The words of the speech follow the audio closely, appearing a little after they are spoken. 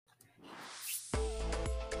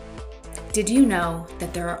Did you know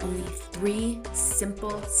that there are only 3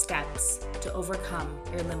 simple steps to overcome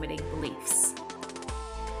your limiting beliefs?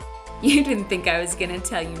 You didn't think I was going to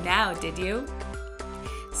tell you now, did you?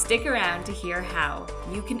 Stick around to hear how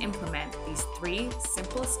you can implement these 3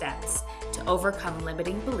 simple steps to overcome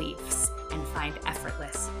limiting beliefs and find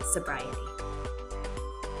effortless sobriety.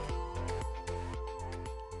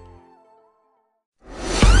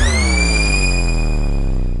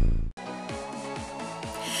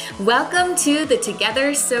 Welcome to the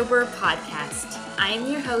Together Sober podcast. I am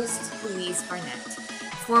your host, Louise Barnett,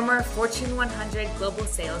 former Fortune 100 Global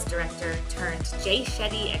Sales Director turned Jay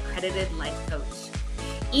Shetty accredited life coach.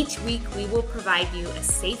 Each week, we will provide you a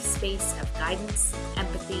safe space of guidance,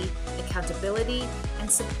 empathy, accountability,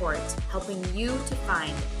 and support, helping you to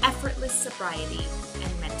find effortless sobriety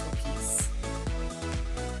and mental peace.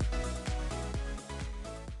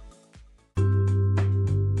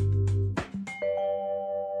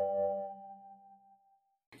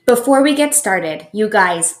 Before we get started, you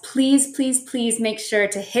guys, please make sure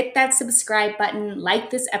to hit that subscribe button, like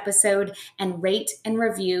this episode, and rate and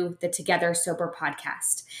review the Together Sober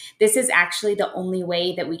podcast. This is actually the only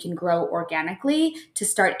way that we can grow organically to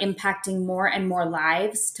start impacting more and more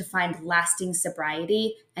lives to find lasting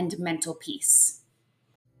sobriety and mental peace.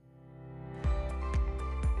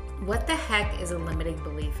 What the heck is a limiting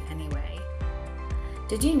belief anyway?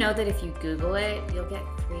 Did you know that if you Google it, you'll get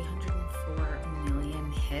 304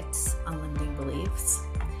 million hits on limiting beliefs?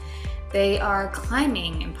 They are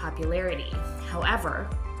climbing in popularity. However,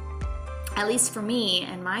 at least for me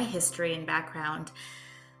and my history and background,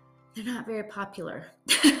 they're not very popular.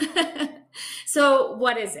 So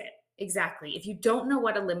what is it exactly? If you don't know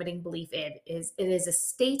what a limiting belief is, it is a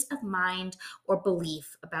state of mind or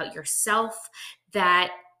belief about yourself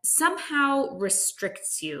that somehow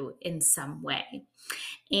restricts you in some way.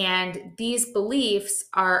 And these beliefs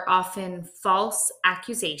are often false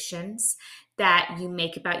accusations that you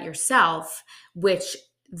make about yourself, which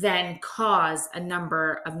then cause a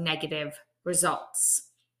number of negative results.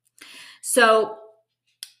 So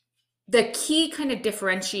the key kind of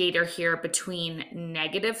differentiator here between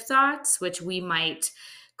negative thoughts, which we might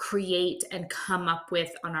create and come up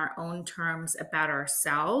with on our own terms about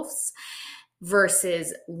ourselves,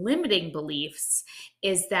 versus limiting beliefs,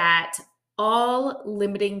 is that all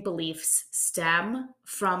limiting beliefs stem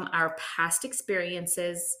from our past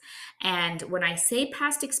experiences. And when I say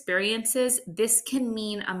past experiences, this can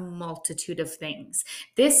mean a multitude of things.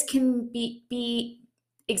 This can be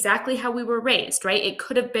exactly how we were raised, right? It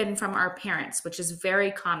could have been from our parents, which is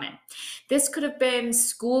very common. This could have been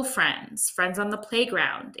school friends, friends on the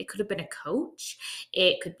playground. It could have been a coach.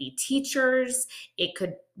 It could be teachers. It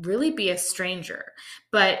could really be a stranger.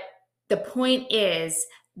 But the point is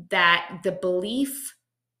that the belief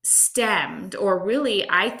stemmed, or really,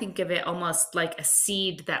 I think of it almost like a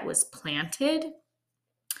seed that was planted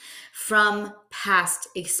from past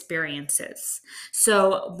experiences.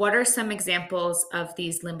 So, what are some examples of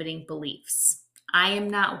these limiting beliefs? I am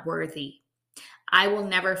not worthy. I will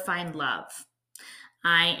never find love.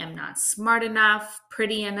 I am not smart enough,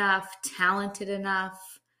 pretty enough, talented enough.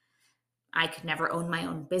 I could never own my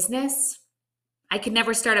own business. I could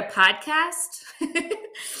never start a podcast.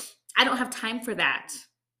 I don't have time for that.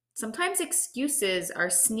 Sometimes excuses are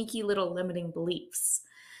sneaky little limiting beliefs.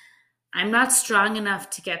 I'm not strong enough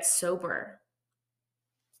to get sober.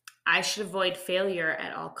 I should avoid failure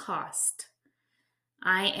at all cost.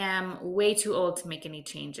 I am way too old to make any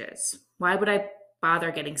changes. Why would I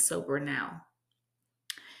bother getting sober now?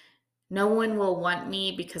 No one will want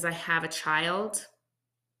me because I have a child.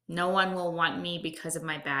 No one will want me because of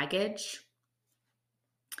my baggage.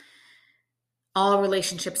 All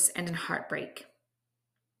relationships end in heartbreak.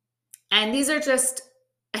 And these are just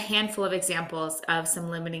a handful of examples of some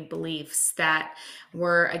limiting beliefs that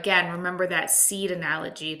were, again, remember that seed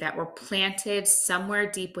analogy, that were planted somewhere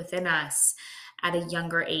deep within us at a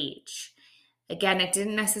younger age. Again, it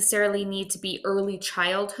didn't necessarily need to be early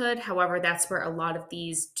childhood. However, that's where a lot of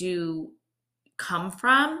these do come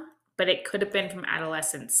from, but it could have been from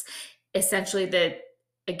adolescence. Essentially, the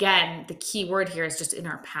key word here is just in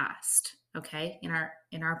our past, okay? In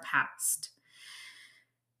our past.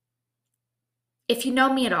 If you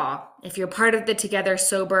know me at all, if you're part of the Together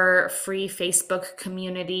Sober free Facebook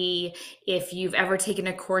community, if you've ever taken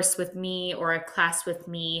a course with me or a class with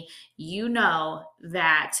me, you know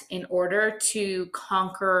that in order to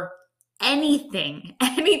conquer anything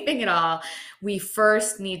at all, we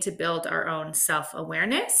first need to build our own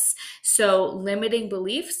self-awareness. So limiting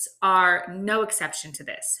beliefs are no exception to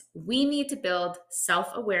this. We need to build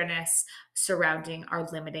self-awareness surrounding our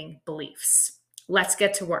limiting beliefs. Let's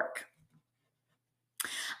get to work.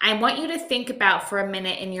 I want you to think about for a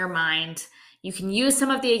minute in your mind. You can use some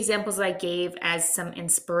of the examples I gave as some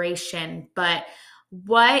inspiration, but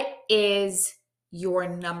what is your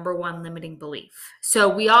number one limiting belief? So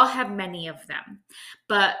we all have many of them,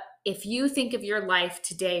 but if you think of your life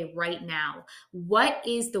today, right now, what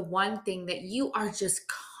is the one thing that you are just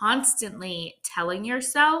constantly telling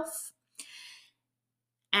yourself?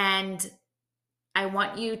 And I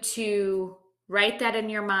want you to write that in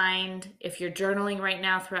your mind. If you're journaling right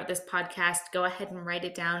now throughout this podcast, go ahead and write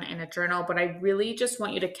it down in a journal. But I really just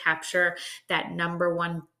want you to capture that number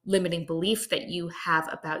one limiting belief that you have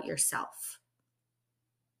about yourself.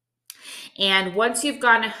 And once you've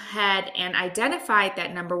gone ahead and identified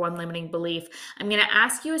that number one limiting belief, I'm going to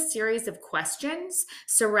ask you a series of questions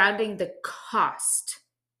surrounding the cost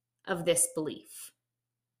of this belief.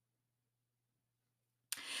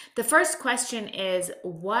 The first question is,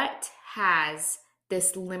 what has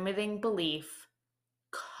this limiting belief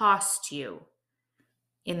cost you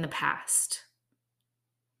in the past?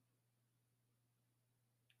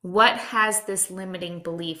 What has this limiting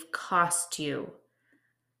belief cost you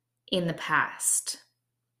in the past?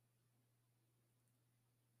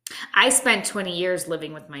 I spent 20 years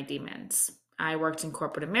living with my demons. I worked in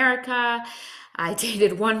corporate America. I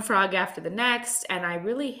dated one frog after the next, and I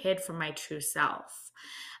really hid from my true self.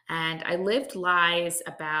 And I lived lies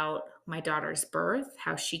about my daughter's birth,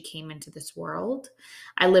 how she came into this world.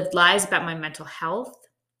 I lived lies about my mental health,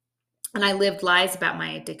 and I lived lies about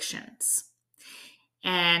my addictions.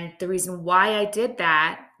 And the reason why I did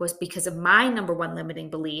that was because of my number one limiting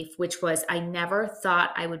belief, which was I never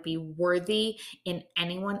thought I would be worthy in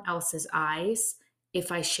anyone else's eyes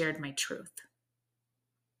if I shared my truth.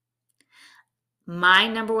 My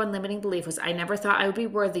number one limiting belief was I never thought I would be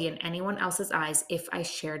worthy in anyone else's eyes if I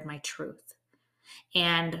shared my truth.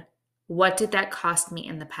 And what did that cost me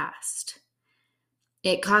in the past?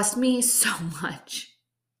 It cost me so much.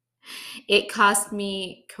 It cost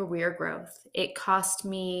me career growth. It cost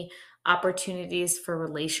me opportunities for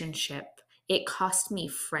relationship. It cost me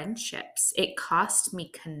friendships. It cost me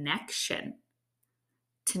connection,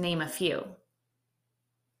 to name a few.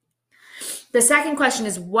 The second question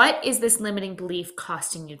is, what is this limiting belief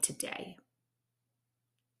costing you today?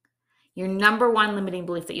 Your number one limiting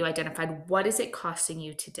belief that you identified, what is it costing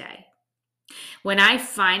you today? When I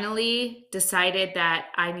finally decided that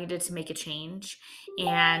I needed to make a change,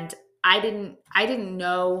 and I didn't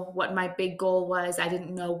know what my big goal was. I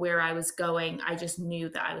didn't know where I was going. I just knew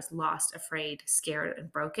that I was lost, afraid, scared,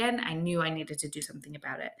 and broken. I knew I needed to do something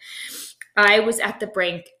about it. I was at the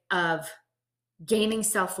brink of gaining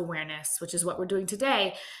self-awareness, which is what we're doing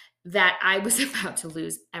today, that I was about to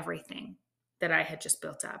lose everything that I had just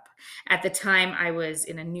built up. At the time, I was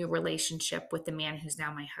in a new relationship with the man who's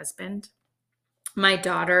now my husband. My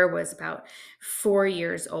daughter was about 4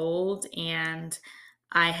 years old, and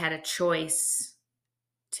I had a choice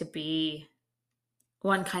to be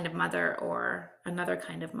one kind of mother or another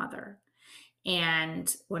kind of mother.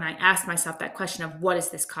 And when I asked myself that question of what is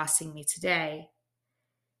this costing me today,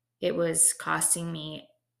 it was costing me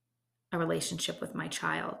a relationship with my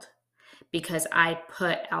child, because I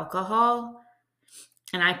put alcohol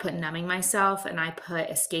and I put numbing myself and I put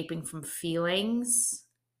escaping from feelings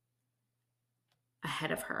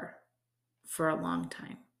ahead of her for a long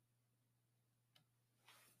time.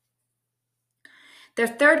 Their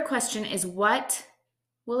third question is, what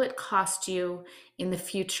will it cost you in the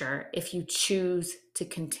future if you choose to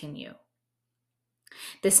continue?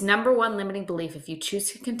 This number one limiting belief, if you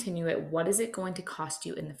choose to continue it, what is it going to cost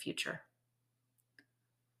you in the future?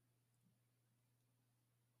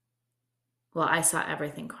 Well, I saw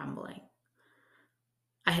everything crumbling.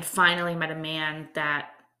 I had finally met a man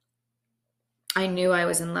that I knew I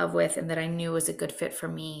was in love with and that I knew was a good fit for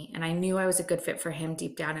me. And I knew I was a good fit for him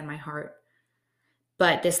deep down in my heart.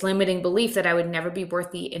 But this limiting belief that I would never be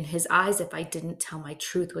worthy in his eyes if I didn't tell my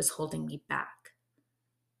truth was holding me back.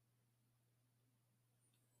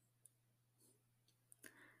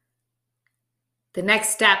 The next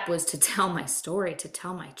step was to tell my story, to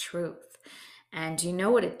tell my truth. And you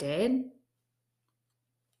know what it did?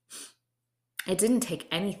 It didn't take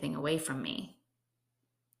anything away from me.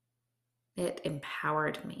 It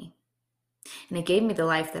empowered me. And it gave me the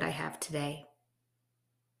life that I have today.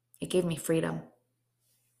 It gave me freedom.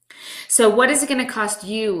 So what is it going to cost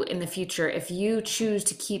you in the future if you choose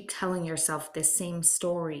to keep telling yourself this same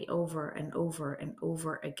story over and over and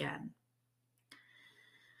over again?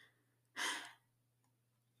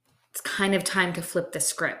 It's kind of time to flip the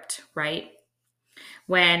script, right?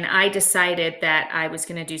 When I decided that I was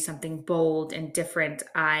going to do something bold and different,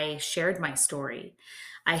 I shared my story.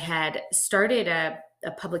 I had started a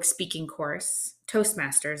a public speaking course,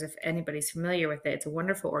 Toastmasters, if anybody's familiar with it. It's a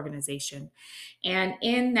wonderful organization. And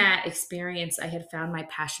in that experience, I had found my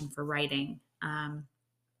passion for writing.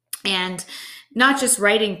 And not just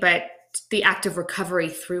writing, but the act of recovery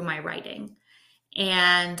through my writing.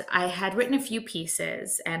 And I had written a few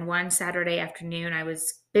pieces. And one Saturday afternoon, I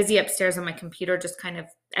was busy upstairs on my computer, just kind of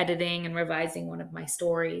editing and revising one of my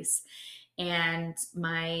stories. And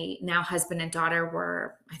my now husband and daughter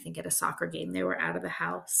were, I think, at a soccer game. They were out of the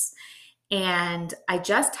house. And I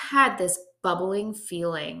just had this bubbling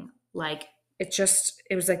feeling, like it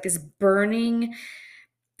was like this burning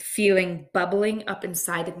feeling bubbling up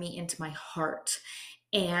inside of me into my heart.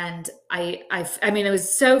 And I mean, it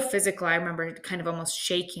was so physical. I remember kind of almost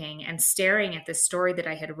shaking and staring at this story that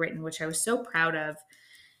I had written, which I was so proud of.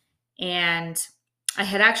 And I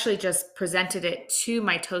had actually just presented it to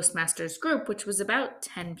my Toastmasters group, which was about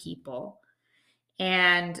 10 people.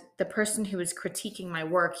 And the person who was critiquing my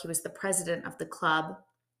work, he was the president of the club,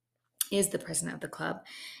 is the president of the club.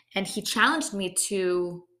 And he challenged me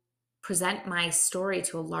to present my story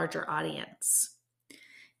to a larger audience.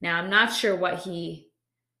 Now, I'm not sure what he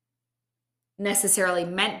necessarily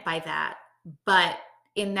meant by that, but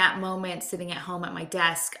in that moment, sitting at home at my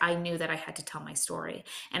desk, I knew that I had to tell my story,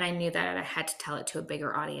 and I knew that I had to tell it to a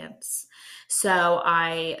bigger audience. So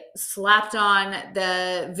I slapped on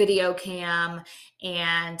the video cam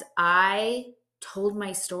and I told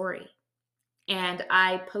my story, and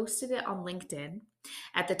I posted it on LinkedIn.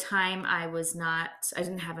 At the time, I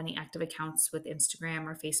didn't have any active accounts with Instagram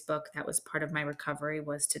or Facebook. That was part of my recovery,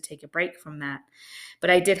 was to take a break from that.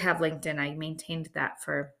 But I did have LinkedIn. I maintained that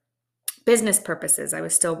for business purposes. I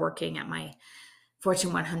was still working at my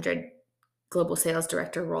Fortune 100 global sales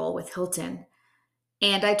director role with Hilton.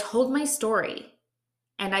 And I told my story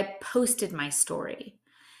and I posted my story.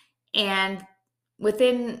 And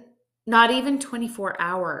within not even 24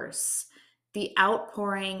 hours, the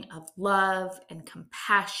outpouring of love and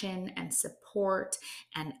compassion and support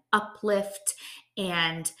and uplift,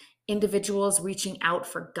 and individuals reaching out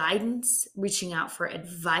for guidance, reaching out for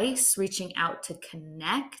advice, reaching out to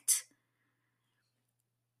connect,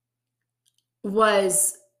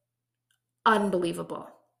 was unbelievable.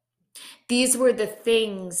 These were the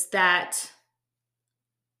things that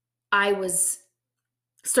I was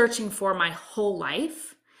searching for my whole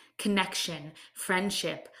life: connection,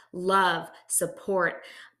 friendship, love, support,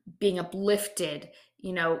 being uplifted,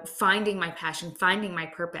 finding my passion, finding my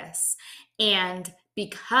purpose. And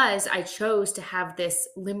because I chose to have this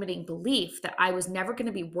limiting belief that I was never going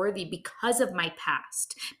to be worthy because of my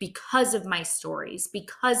past, because of my stories,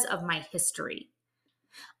 because of my history,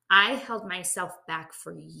 I held myself back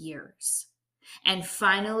for years. And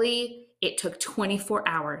finally, it took 24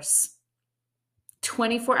 hours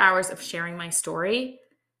of sharing my story,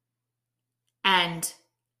 and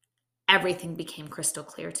everything became crystal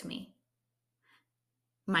clear to me.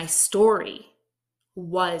 My story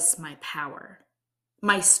was my power.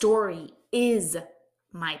 My story is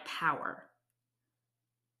my power.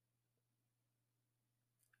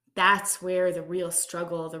 That's where the real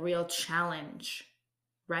struggle, the real challenge,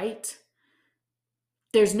 right?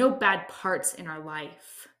 There's no bad parts in our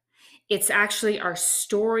life. It's actually our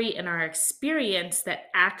story and our experience that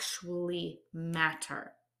actually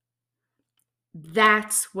matter.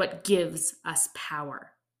 That's what gives us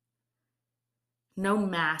power. No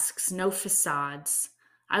masks, no facades.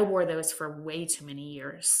 I wore those for way too many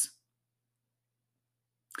years.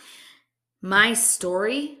 My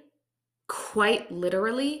story, quite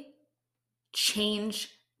literally,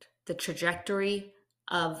 changed the trajectory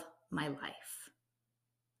of my life.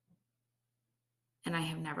 And I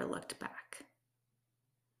have never looked back.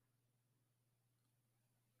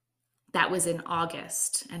 That was in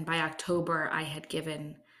August, and by October, I had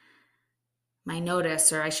given my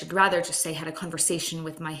notice, or I should rather just say, had a conversation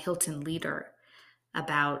with my Hilton leader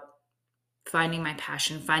about finding my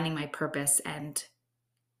passion, finding my purpose, and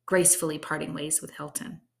gracefully parting ways with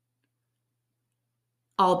Hilton.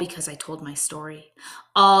 All because I told my story.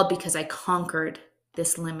 All because I conquered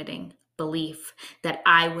this limiting belief that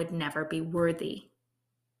I would never be worthy.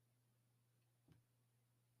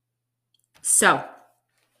 So,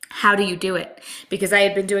 how do you do it? Because I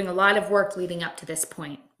had been doing a lot of work leading up to this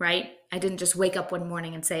point, right? I didn't just wake up one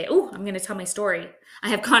morning and say, oh, I'm going to tell my story. I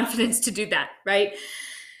have confidence to do that, right?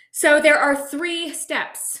 So there are 3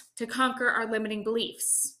 steps to conquer our limiting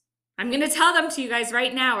beliefs. I'm going to tell them to you guys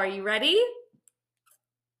right now. Are you ready?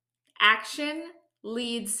 Action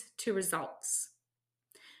leads to results.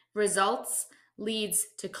 Results leads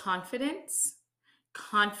to confidence.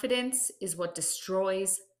 Confidence is what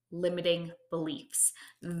destroys limiting beliefs.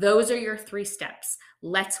 Those are your 3 steps.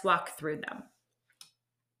 Let's walk through them.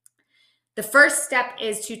 The first step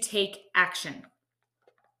is to take action.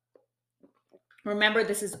 Remember,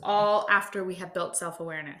 this is all after we have built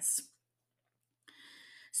self-awareness.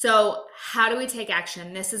 So how do we take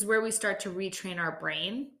action? This is where we start to retrain our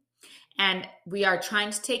brain. And we are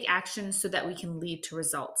trying to take action so that we can lead to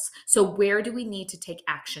results. So where do we need to take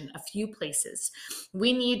action? A few places.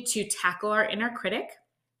 We need to tackle our inner critic.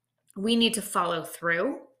 We need to follow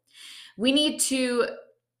through. We need to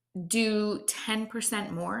do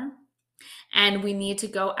 10% more. And we need to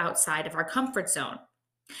go outside of our comfort zone.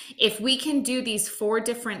 If we can do these 4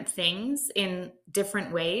 different things in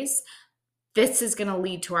different ways, this is going to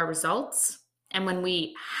lead to our results. And when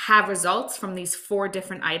we have results from these 4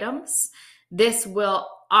 different items, this will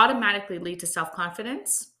automatically lead to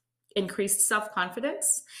self-confidence, increased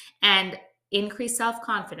self-confidence, and increased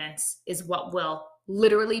self-confidence is what will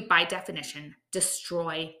literally, by definition,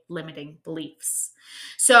 destroy limiting beliefs.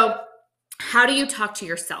 So how do you talk to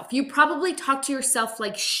yourself? You probably talk to yourself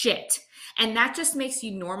like shit, and that just makes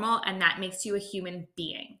you normal, and that makes you a human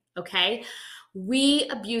being, okay? We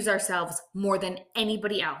abuse ourselves more than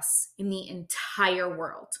anybody else in the entire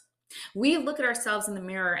world. We look at ourselves in the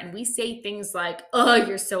mirror and we say things like, oh,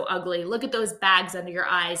 you're so ugly. Look at those bags under your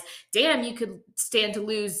eyes. Damn, you could stand to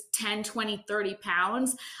lose 10, 20, 30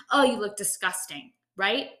 pounds. Oh, you look disgusting,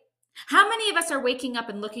 right? How many of us are waking up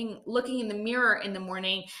and looking in the mirror in the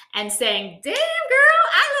morning and saying, damn, girl,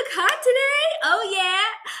 I look hot today. Oh,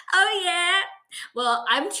 yeah. Oh, yeah. Well,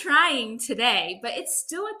 I'm trying today, but it's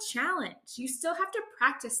still a challenge. You still have to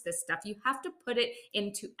practice this stuff. You have to put it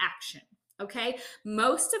into action, okay?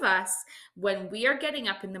 Most of us, when we are getting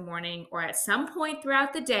up in the morning or at some point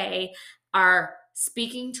throughout the day, are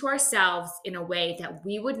speaking to ourselves in a way that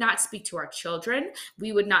we would not speak to our children,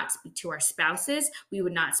 we would not speak to our spouses, we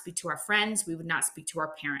would not speak to our friends, we would not speak to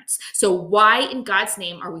our parents. So why in God's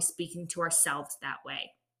name are we speaking to ourselves that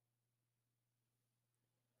way?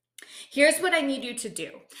 Here's what I need you to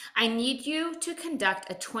do. I need you to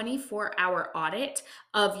conduct a 24-hour audit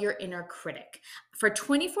of your inner critic. For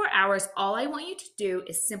 24 hours, all I want you to do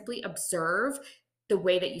is simply observe the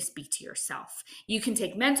way that you speak to yourself. You can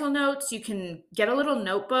take mental notes. You can get a little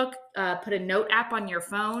notebook, put a note app on your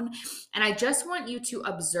phone. And I just want you to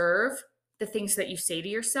observe the things that you say to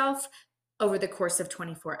yourself over the course of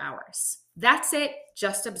 24 hours. That's it.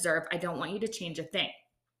 Just observe. I don't want you to change a thing.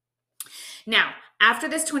 Now, after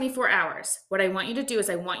this 24 hours, what I want you to do is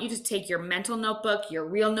I want you to take your mental notebook, your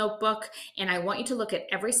real notebook, and I want you to look at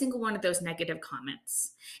every single one of those negative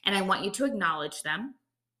comments. And I want you to acknowledge them.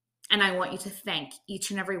 And I want you to thank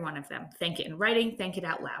each and every one of them. Thank it in writing, thank it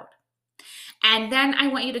out loud. And then I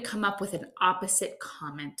want you to come up with an opposite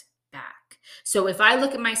comment back. So if I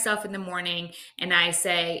look at myself in the morning and I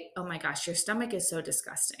say, oh my gosh, your stomach is so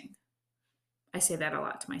disgusting. I say that a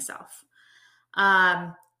lot to myself.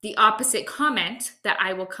 The opposite comment that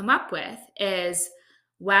I will come up with is,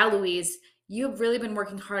 wow, Louise, you've really been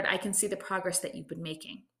working hard. I can see the progress that you've been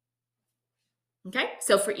making. Okay,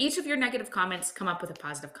 so for each of your negative comments, come up with a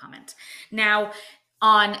positive comment. Now,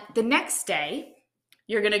 on the next day,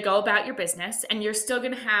 you're going to go about your business and you're still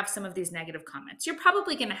going to have some of these negative comments. You're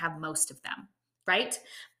probably going to have most of them, right?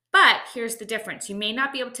 But here's the difference. You may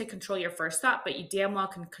not be able to control your first thought, but you damn well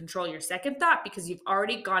can control your second thought because you've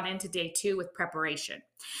already gone into day 2 with preparation.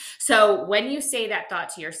 So when you say that thought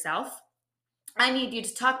to yourself, I need you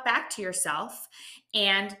to talk back to yourself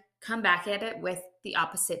and come back at it with the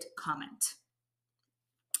opposite comment.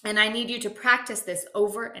 And I need you to practice this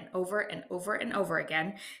over and over and over and over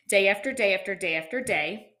again, day after day after day after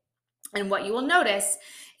day. And what you will notice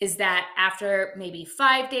is that after maybe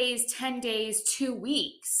 5 days, 10 days, 2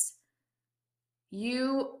 weeks,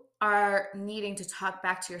 you are needing to talk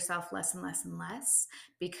back to yourself less and less and less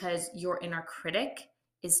because your inner critic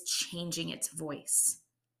is changing its voice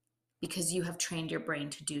because you have trained your brain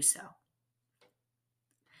to do so.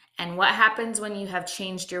 And what happens when you have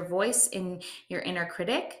changed your voice in your inner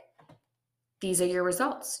critic? These are your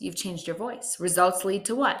results. You've changed your voice. Results lead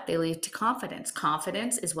to what? They lead to confidence.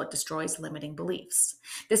 Confidence is what destroys limiting beliefs.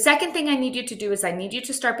 The second thing I need you to do is I need you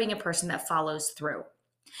to start being a person that follows through.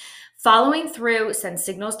 Following through sends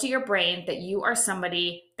signals to your brain that you are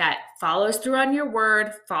somebody that follows through on your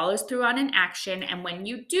word, follows through on an action. And when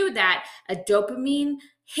you do that, a dopamine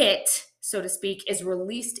hit, so to speak, is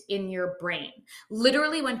released in your brain.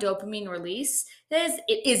 Literally, when dopamine releases,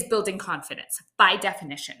 it is building confidence by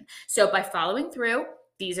definition. So by following through,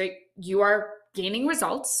 you are gaining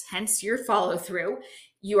results, hence your follow through.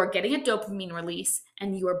 You are getting a dopamine release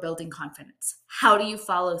and you are building confidence. How do you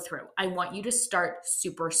follow through? I want you to start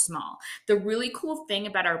super small. The really cool thing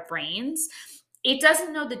about our brains It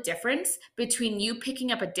doesn't know the difference between you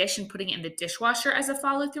picking up a dish and putting it in the dishwasher as a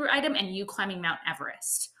follow through item and you climbing Mount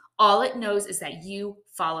Everest. All it knows is that you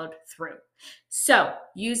followed through. So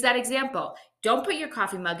use that example. Don't put your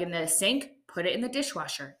coffee mug in the sink, put it in the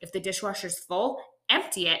dishwasher. If the dishwasher's full,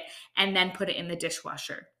 empty it and then put it in the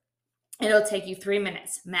dishwasher. It'll take you 3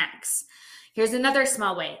 minutes max. Here's another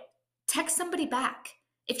small way. Text somebody back.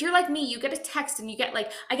 If you're like me, you get a text and you get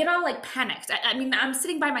like, I get all like panicked. I mean, I'm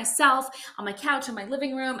sitting by myself on my couch in my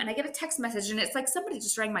living room and I get a text message and it's like somebody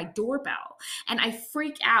just rang my doorbell and I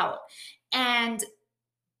freak out and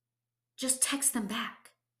just text them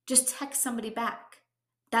back. Just text somebody back.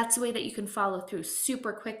 That's the way that you can follow through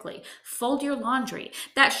super quickly. Fold your laundry.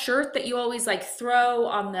 That shirt that you always like throw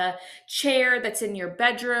on the chair that's in your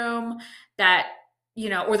bedroom, that,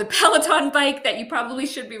 or the Peloton bike that you probably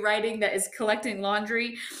should be riding that is collecting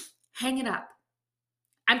laundry, hang it up.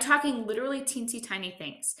 I'm talking literally teensy tiny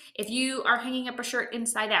things. If you are hanging up a shirt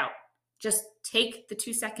inside out, just take the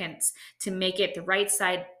 2 seconds to make it the right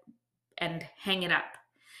side and hang it up.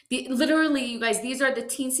 Literally, you guys, these are the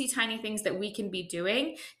teensy tiny things that we can be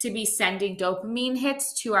doing to be sending dopamine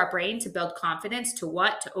hits to our brain to build confidence to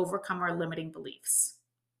what? To overcome our limiting beliefs.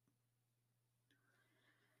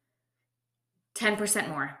 10%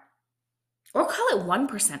 more. Or call it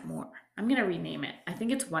 1% more. I'm going to rename it. I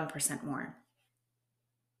think it's 1% more.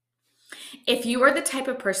 If you are the type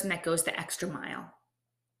of person that goes the extra mile,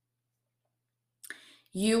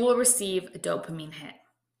 you will receive a dopamine hit.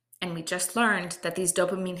 And we just learned that these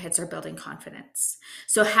dopamine hits are building confidence.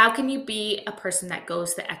 So how can you be a person that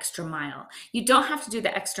goes the extra mile? You don't have to do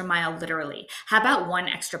the extra mile literally. How about 1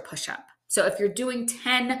 extra push-up? So if you're doing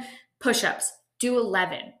 10 push-ups, do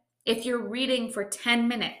 11. If you're reading for 10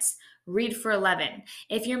 minutes, read for 11.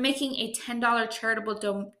 If you're making a $10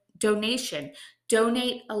 charitable donation,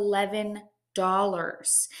 donate $11.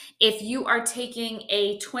 If you are taking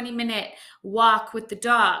a 20-minute walk with the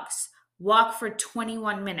dogs, walk for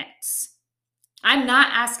 21 minutes. I'm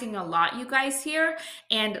not asking a lot, you guys, here.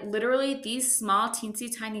 And literally these small,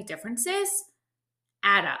 teensy, tiny differences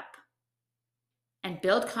add up and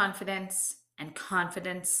build confidence, and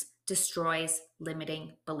confidence destroys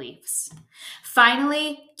limiting beliefs.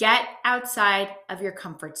 Finally, get outside of your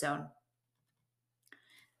comfort zone.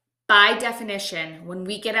 By definition, when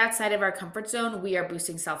we get outside of our comfort zone, we are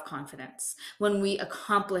boosting self-confidence. When we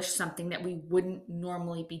accomplish something that we wouldn't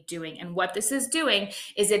normally be doing. And what this is doing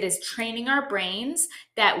is it is training our brains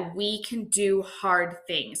that we can do hard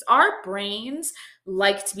things. Our brains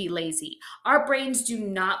like to be lazy. Our brains do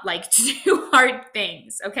not like to do hard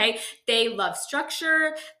things, okay? They love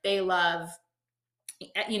structure. They love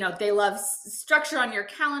structure on your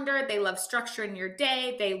calendar. They love structure in your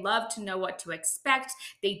day. They love to know what to expect.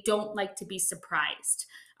 They don't like to be surprised.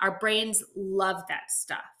 Our brains love that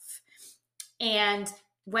stuff. And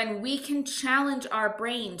when we can challenge our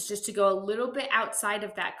brains just to go a little bit outside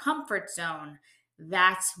of that comfort zone,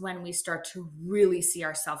 that's when we start to really see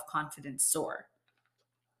our self-confidence soar.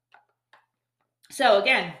 So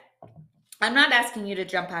again, I'm not asking you to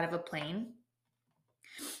jump out of a plane.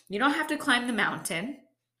 You don't have to climb the mountain,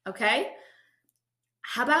 okay?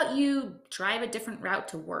 How about you drive a different route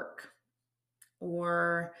to work?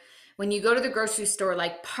 Or when you go to the grocery store,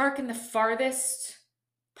 like park in the farthest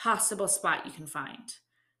possible spot you can find,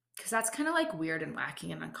 because that's kind of like weird and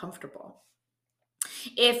wacky and uncomfortable.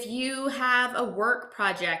 If you have a work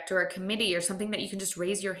project or a committee or something that you can just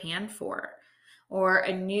raise your hand for, or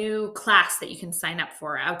a new class that you can sign up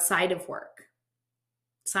for outside of work.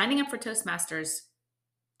 Signing up for Toastmasters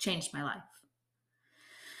changed my life.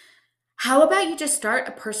 How about you just start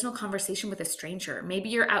a personal conversation with a stranger? Maybe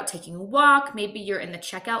you're out taking a walk. Maybe you're in the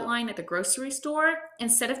checkout line at the grocery store.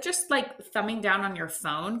 Instead of just like thumbing down on your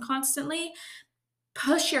phone constantly,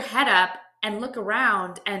 push your head up and look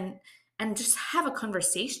around and just have a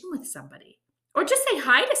conversation with somebody. Or just say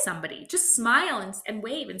hi to somebody. Just smile and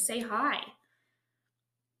wave and say hi.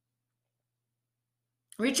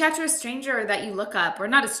 Reach out to a stranger that you look up, or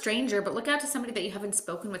not a stranger, but look out to somebody that you haven't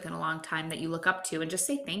spoken with in a long time that you look up to and just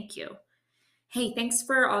say thank you. Hey, thanks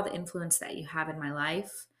for all the influence that you have in my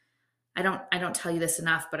life. I don't tell you this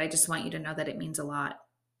enough, but I just want you to know that it means a lot.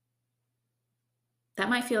 That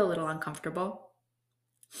might feel a little uncomfortable.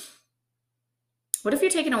 What if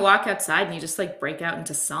you're taking a walk outside and you just like break out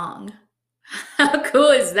into song? How cool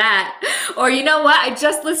is that? Or you know what? I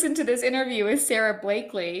just listened to this interview with Sarah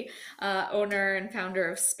Blakely, owner and founder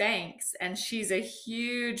of Spanx, and she's a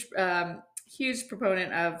huge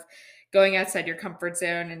proponent of going outside your comfort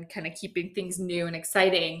zone and kind of keeping things new and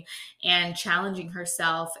exciting and challenging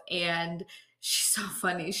herself. And she's so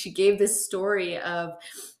funny. She gave this story of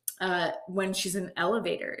when she's in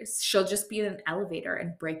elevators. She'll just be in an elevator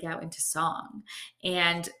and break out into song.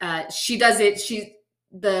 And she does it.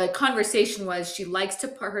 The conversation was she likes to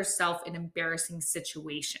put herself in embarrassing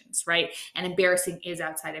situations, right? And embarrassing is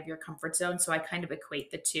outside of your comfort zone. So I kind of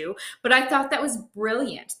equate the two. But I thought that was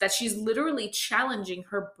brilliant that she's literally challenging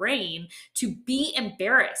her brain to be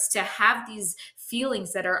embarrassed, to have these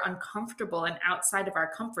feelings that are uncomfortable and outside of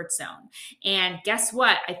our comfort zone. And guess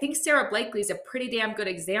what? I think Sarah Blakely is a pretty damn good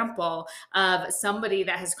example of somebody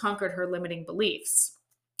that has conquered her limiting beliefs.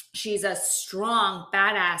 She's a strong,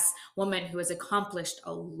 badass woman who has accomplished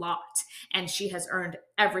a lot, and she has earned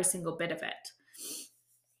every single bit of it.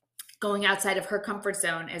 Going outside of her comfort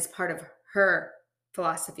zone is part of her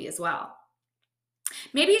philosophy as well.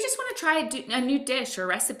 Maybe you just want to try a new dish or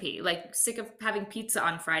recipe, like sick of having pizza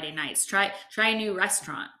on Friday nights. Try a new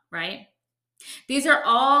restaurant, right? These are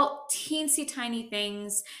all teensy tiny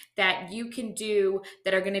things that you can do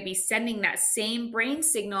that are going to be sending that same brain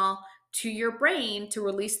signal to your brain to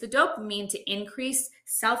release the dopamine to increase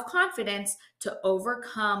self-confidence to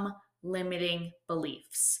overcome limiting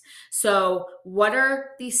beliefs. So, what are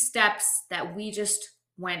these steps that we just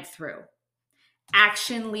went through?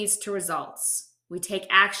 Action leads to results. We take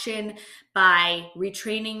action by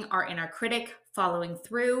retraining our inner critic, following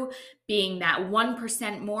through, being that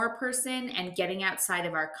 1% more person, and getting outside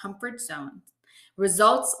of our comfort zone.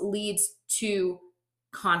 Results leads to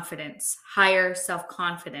confidence, higher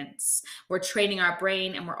self-confidence. We're training our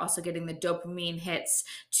brain and we're also getting the dopamine hits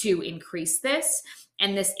to increase this.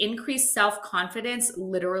 And this increased self-confidence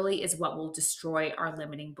literally is what will destroy our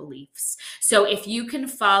limiting beliefs. So if you can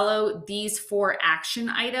follow these 4 action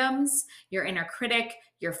items, your inner critic,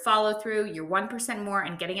 your follow through, your 1% more,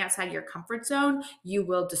 and getting outside your comfort zone, you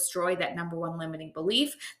will destroy that number 1 limiting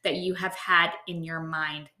belief that you have had in your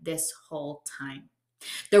mind this whole time.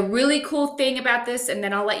 The really cool thing about this, and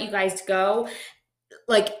then I'll let you guys go,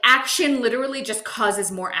 like action literally just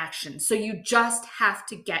causes more action. So you just have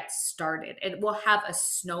to get started. It will have a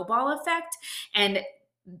snowball effect. And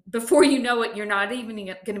before you know it, you're not even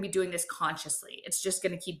going to be doing this consciously. It's just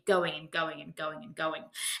going to keep going and going and going and going.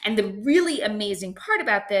 And the really amazing part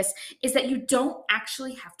about this is that you don't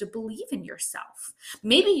actually have to believe in yourself.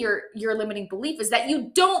 Maybe your limiting belief is that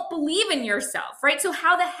you don't believe in yourself, right? So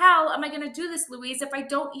how the hell am I going to do this, Louise, if I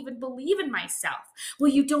don't even believe in myself?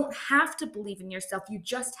 Well, you don't have to believe in yourself. You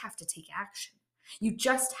just have to take action. You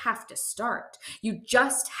just have to start. You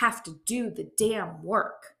just have to do the damn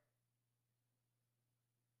work.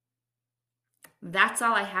 That's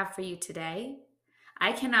all I have for you today.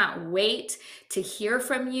 I cannot wait to hear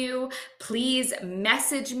from you. Please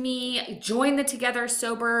message me, join the Together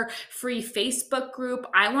Sober free Facebook group.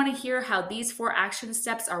 I want to hear how these 4 action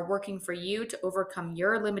steps are working for you to overcome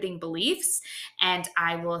your limiting beliefs. And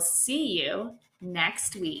I will see you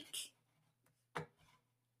next week.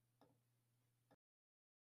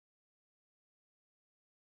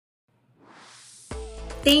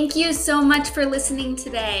 Thank you so much for listening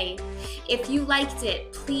today. If you liked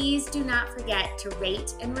it, please do not forget to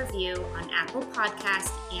rate and review on Apple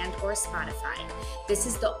Podcasts and or Spotify. This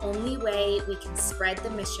is the only way we can spread the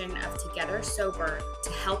mission of Together Sober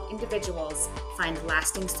to help individuals find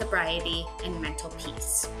lasting sobriety and mental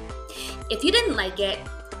peace. If you didn't like it,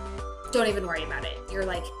 don't even worry about it. You're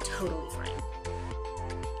like totally fine.